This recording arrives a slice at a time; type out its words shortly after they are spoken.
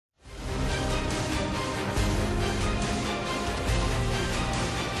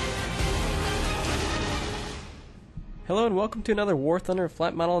Hello and welcome to another War Thunder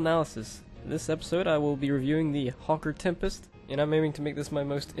flat model analysis. In this episode I will be reviewing the Hawker Tempest, and I'm aiming to make this my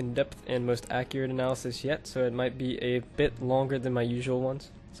most in-depth and most accurate analysis yet, so it might be a bit longer than my usual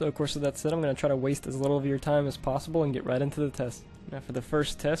ones. So of course with that said, I'm going to try to waste as little of your time as possible and get right into the test. Now for the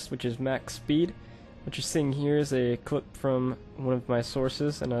first test, which is max speed, what you're seeing here is a clip from one of my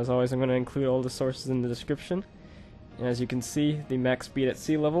sources, and as always I'm going to include all the sources in the description. And as you can see, the max speed at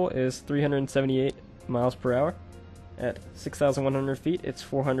sea level is 378 miles per hour. At 6,100 feet, it's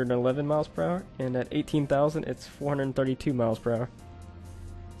 411 miles per hour, and at 18,000, it's 432 miles per hour.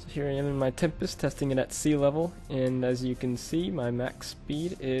 So here I am in my Tempest, testing it at sea level, and as you can see, my max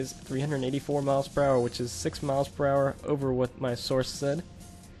speed is 384 miles per hour, which is 6 miles per hour over what my source said.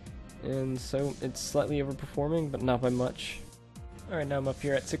 And so it's slightly overperforming, but not by much. Alright, now I'm up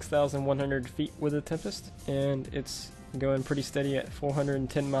here at 6,100 feet with the Tempest, and it's going pretty steady at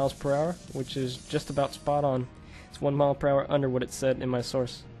 410 miles per hour, which is just about spot on. It's 1 mile per hour under what it said in my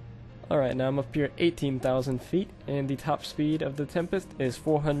source. Alright, now I'm up here at 18,000 feet, and the top speed of the Tempest is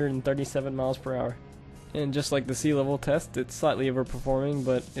 437 miles per hour. And just like the sea level test, it's slightly overperforming,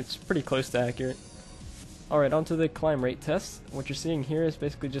 but it's pretty close to accurate. Alright, on to the climb rate test. What you're seeing here is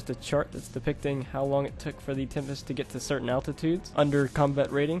basically just a chart that's depicting how long it took for the Tempest to get to certain altitudes under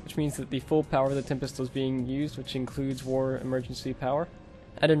combat rating, which means that the full power of the Tempest was being used, which includes war emergency power.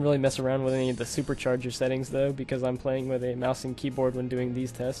 I didn't really mess around with any of the supercharger settings though, because I'm playing with a mouse and keyboard when doing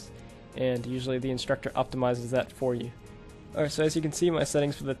these tests, and usually the instructor optimizes that for you. Alright, so as you can see, my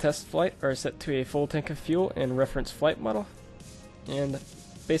settings for the test flight are set to a full tank of fuel and reference flight model. And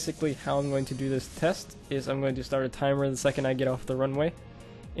basically how I'm going to do this test is I'm going to start a timer the second I get off the runway,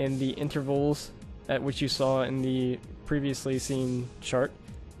 and the intervals at which you saw in the previously seen chart,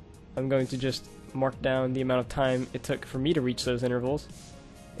 I'm going to just mark down the amount of time it took for me to reach those intervals,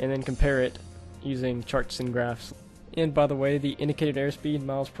 and then compare it using charts and graphs. And by the way, the indicated airspeed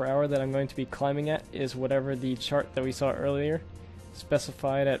miles per hour that I'm going to be climbing at is whatever the chart that we saw earlier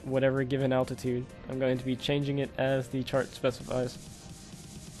specified at whatever given altitude. I'm going to be changing it as the chart specifies.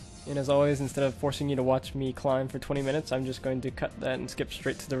 And as always, instead of forcing you to watch me climb for 20 minutes, I'm just going to cut that and skip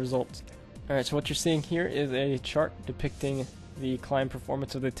straight to the results. Alright, so what you're seeing here is a chart depicting the climb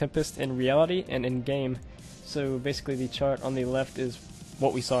performance of the Tempest in reality and in game. So basically the chart on the left is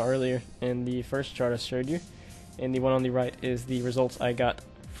what we saw earlier in the first chart I showed you, and the one on the right is the results I got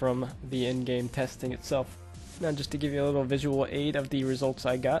from the in-game testing itself. Now just to give you a little visual aid of the results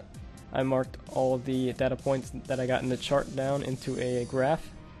I got, I marked all of the data points that I got in the chart down into a graph,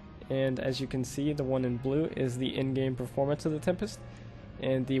 and as you can see, the one in blue is the in-game performance of the Tempest,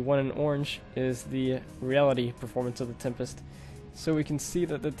 and the one in orange is the reality performance of the Tempest. So we can see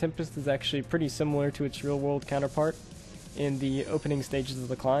that the Tempest is actually pretty similar to its real-world counterpart in the opening stages of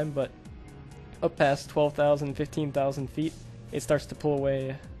the climb, but up past 12,000, 15,000 feet, it starts to pull away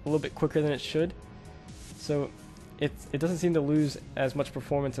a little bit quicker than it should. So it doesn't seem to lose as much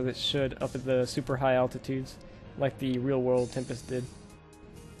performance as it should up at the super high altitudes, like the real-world Tempest did.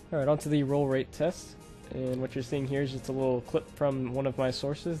 Alright, on to the roll rate test, and what you're seeing here is just a little clip from one of my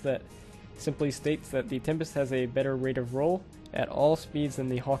sources that simply states that the Tempest has a better rate of roll at all speeds than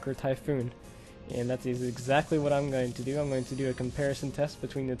the Hawker Typhoon. And that is exactly what I'm going to do. I'm going to do a comparison test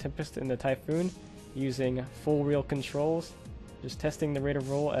between the Tempest and the Typhoon using full reel controls, just testing the rate of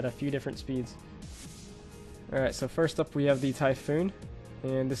roll at a few different speeds. Alright, so first up we have the Typhoon,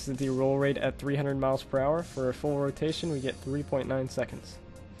 and this is the roll rate at 300 miles per hour. For a full rotation we get 3.9 seconds.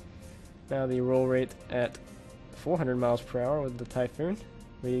 Now the roll rate at 400 miles per hour with the Typhoon,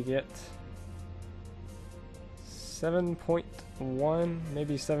 we get 7.1,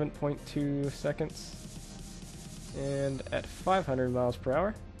 maybe 7.2 seconds. And at 500 miles per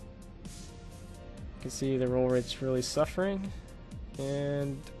hour, you can see the roll rate's really suffering,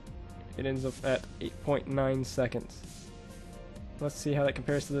 and it ends up at 8.9 seconds. Let's see how that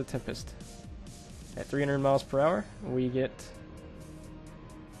compares to the Tempest. At 300 miles per hour, we get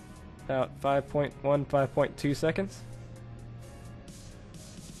about 5.1, 5.2 seconds.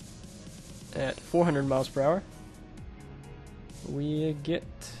 At 400 miles per hour, we get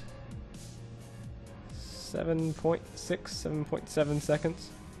 7.6, 7.7 seconds.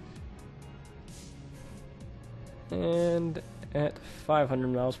 And at 500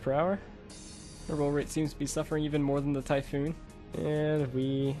 miles per hour, the roll rate seems to be suffering even more than the Typhoon, and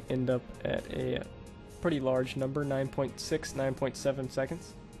we end up at a pretty large number, 9.6, 9.7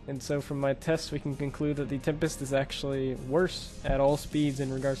 seconds. And so from my tests we can conclude that the Tempest is actually worse at all speeds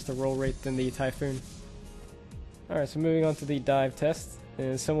in regards to roll rate than the Typhoon. Alright, so moving on to the dive test.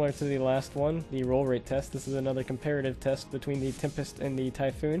 Similar to the last one, the roll rate test, this is another comparative test between the Tempest and the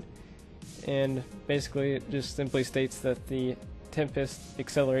Typhoon. and basically it just simply states that the Tempest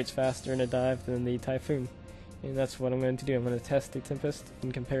accelerates faster in a dive than the Typhoon. And that's what I'm going to do. I'm going to test the Tempest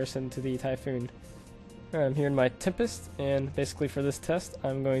in comparison to the Typhoon. Alright, I'm here in my Tempest, and basically for this test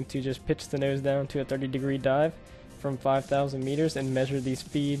I'm going to just pitch the nose down to a 30-degree dive from 5,000 meters and measure the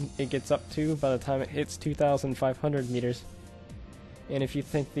speed it gets up to by the time it hits 2,500 meters. And if you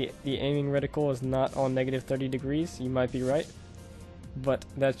think the aiming reticle is not on negative 30 degrees, you might be right. But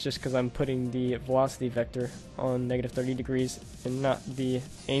that's just because I'm putting the velocity vector on negative 30 degrees and not the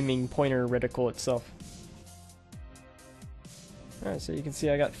aiming pointer reticle itself. Alright, so you can see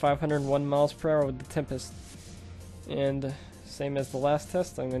I got 501 miles per hour with the Tempest. And same as the last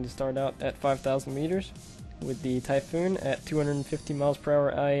test, I'm going to start out at 5,000 meters with the Typhoon at 250 miles per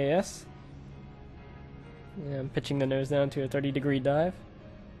hour IAS. And I'm pitching the nose down to a 30-degree dive.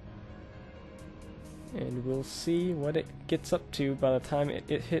 And we'll see what it gets up to by the time it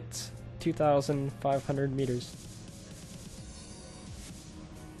hits 2,500 meters.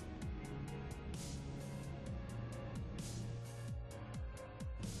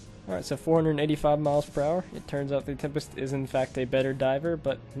 Alright, so 485 miles per hour. It turns out the Tempest is in fact a better diver,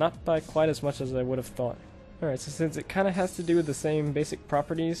 but not by quite as much as I would have thought. Alright, so since it kind of has to do with the same basic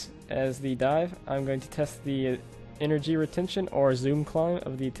properties as the dive, I'm going to test the energy retention or zoom climb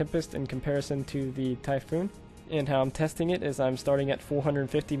of the Tempest in comparison to the Typhoon. And how I'm testing it is I'm starting at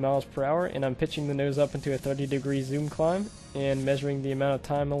 450 miles per hour and I'm pitching the nose up into a 30-degree zoom climb and measuring the amount of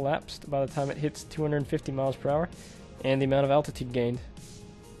time elapsed by the time it hits 250 miles per hour and the amount of altitude gained.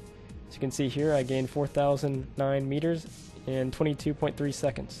 As you can see here, I gained 4,009 meters in 22.3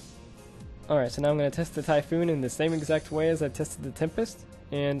 seconds. Alright, so now I'm going to test the Typhoon in the same exact way as I tested the Tempest,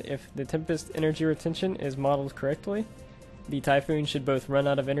 and if the Tempest energy retention is modeled correctly, the Typhoon should both run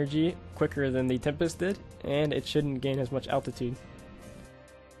out of energy quicker than the Tempest did, and it shouldn't gain as much altitude.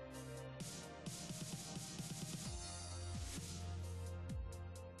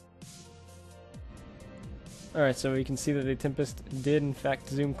 Alright, so we can see that the Tempest did in fact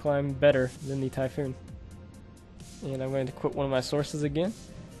zoom climb better than the Typhoon. And I'm going to quote one of my sources again.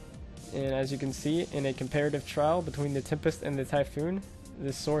 And as you can see, in a comparative trial between the Tempest and the Typhoon,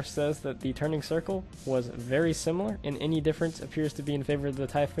 this source says that the turning circle was very similar, and any difference appears to be in favor of the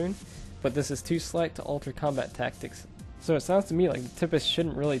Typhoon, but this is too slight to alter combat tactics. So it sounds to me like the Tempest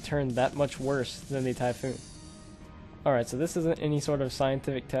shouldn't really turn that much worse than the Typhoon. Alright, so this isn't any sort of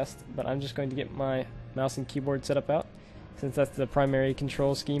scientific test, but I'm just going to get my mouse and keyboard setup out, since that's the primary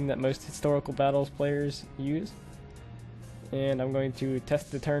control scheme that most historical battles players use. And I'm going to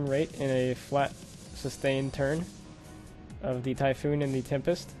test the turn rate in a flat sustained turn of the Typhoon and the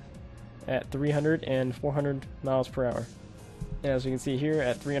Tempest at 300 and 400 miles per hour. And as you can see here,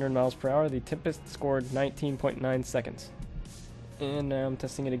 at 300 miles per hour, the Tempest scored 19.9 seconds. And now I'm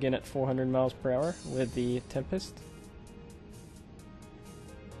testing it again at 400 miles per hour with the Tempest.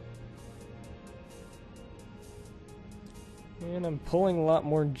 And I'm pulling a lot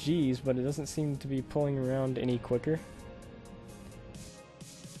more G's, but it doesn't seem to be pulling around any quicker.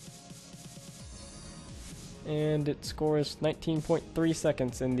 And it scores 19.3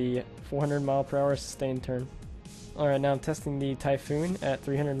 seconds in the 400 mile per hour sustained turn. Alright, now I'm testing the Typhoon at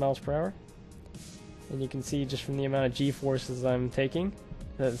 300 miles per hour. And you can see just from the amount of G-forces I'm taking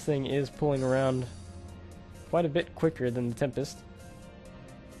that the thing is pulling around quite a bit quicker than the Tempest.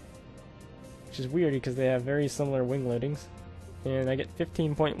 Which is weird because they have very similar wing loadings. And I get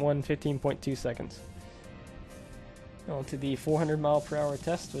 15.1, 15.2 seconds. On to the 400 mile per hour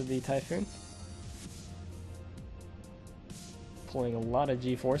test with the Typhoon. Pulling a lot of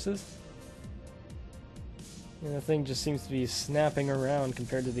G-forces. And the thing just seems to be snapping around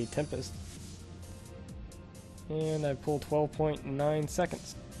compared to the Tempest. And I pull 12.9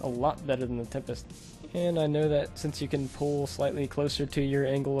 seconds. A lot better than the Tempest. And I know that since you can pull slightly closer to your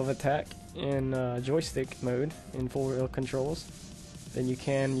angle of attack in joystick mode in full wheel controls than you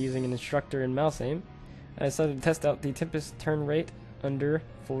can using an instructor in mouse aim, I decided to test out the Tempest turn rate under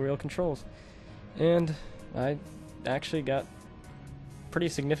full wheel controls. And I actually got pretty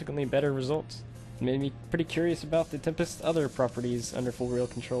significantly better results. It made me pretty curious about the Tempest's other properties under full wheel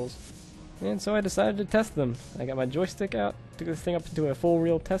controls. And so I decided to test them. I got my joystick out, took this thing up into a full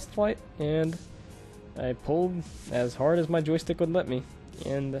wheel test flight, and I pulled as hard as my joystick would let me.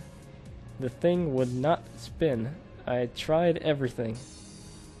 And the thing would not spin. I tried everything.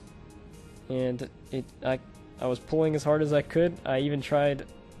 And I was pulling as hard as I could. I even tried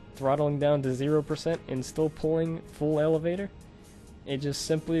throttling down to 0% and still pulling full elevator. It just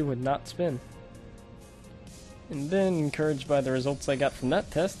simply would not spin. And then, encouraged by the results I got from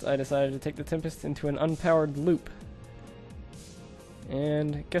that test, I decided to take the Tempest into an unpowered loop.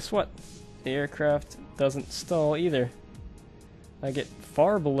 And guess what? The aircraft doesn't stall either. I get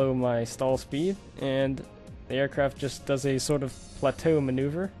far below my stall speed, and the aircraft just does a sort of plateau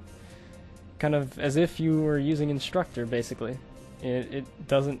maneuver. Kind of as if you were using instructor, basically. It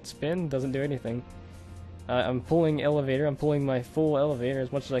doesn't spin, doesn't do anything. I'm pulling elevator, I'm pulling my full elevator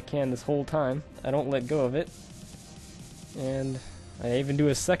as much as I can this whole time. I don't let go of it. And I even do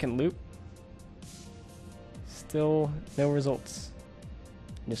a second loop. Still no results.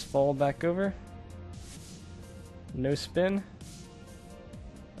 Just fall back over. No spin.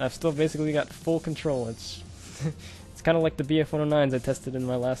 I've still basically got full control. It's it's kind of like the BF-109s I tested in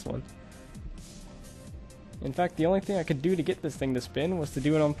my last one. In fact, the only thing I could do to get this thing to spin was to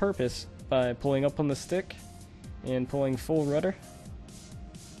do it on purpose by pulling up on the stick and pulling full rudder,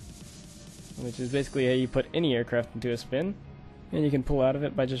 which is basically how you put any aircraft into a spin. And you can pull out of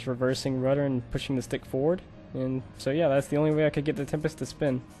it by just reversing rudder and pushing the stick forward. And so yeah, that's the only way I could get the Tempest to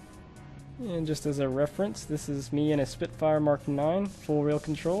spin. And just as a reference, this is me in a Spitfire Mark 9, full rail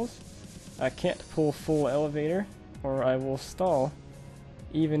controls. I can't pull full elevator, or I will stall,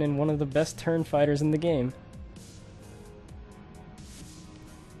 even in one of the best turn fighters in the game.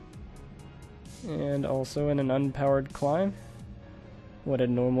 And also in an unpowered climb, what a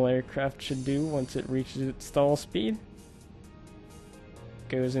normal aircraft should do once it reaches its stall speed.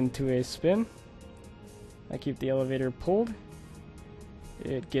 Goes into a spin. I keep the elevator pulled.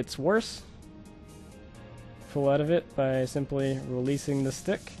 It gets worse. Pull out of it by simply releasing the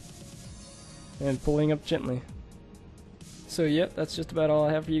stick and pulling up gently. So yep, that's just about all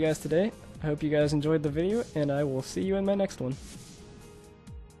I have for you guys today. I hope you guys enjoyed the video, and I will see you in my next one.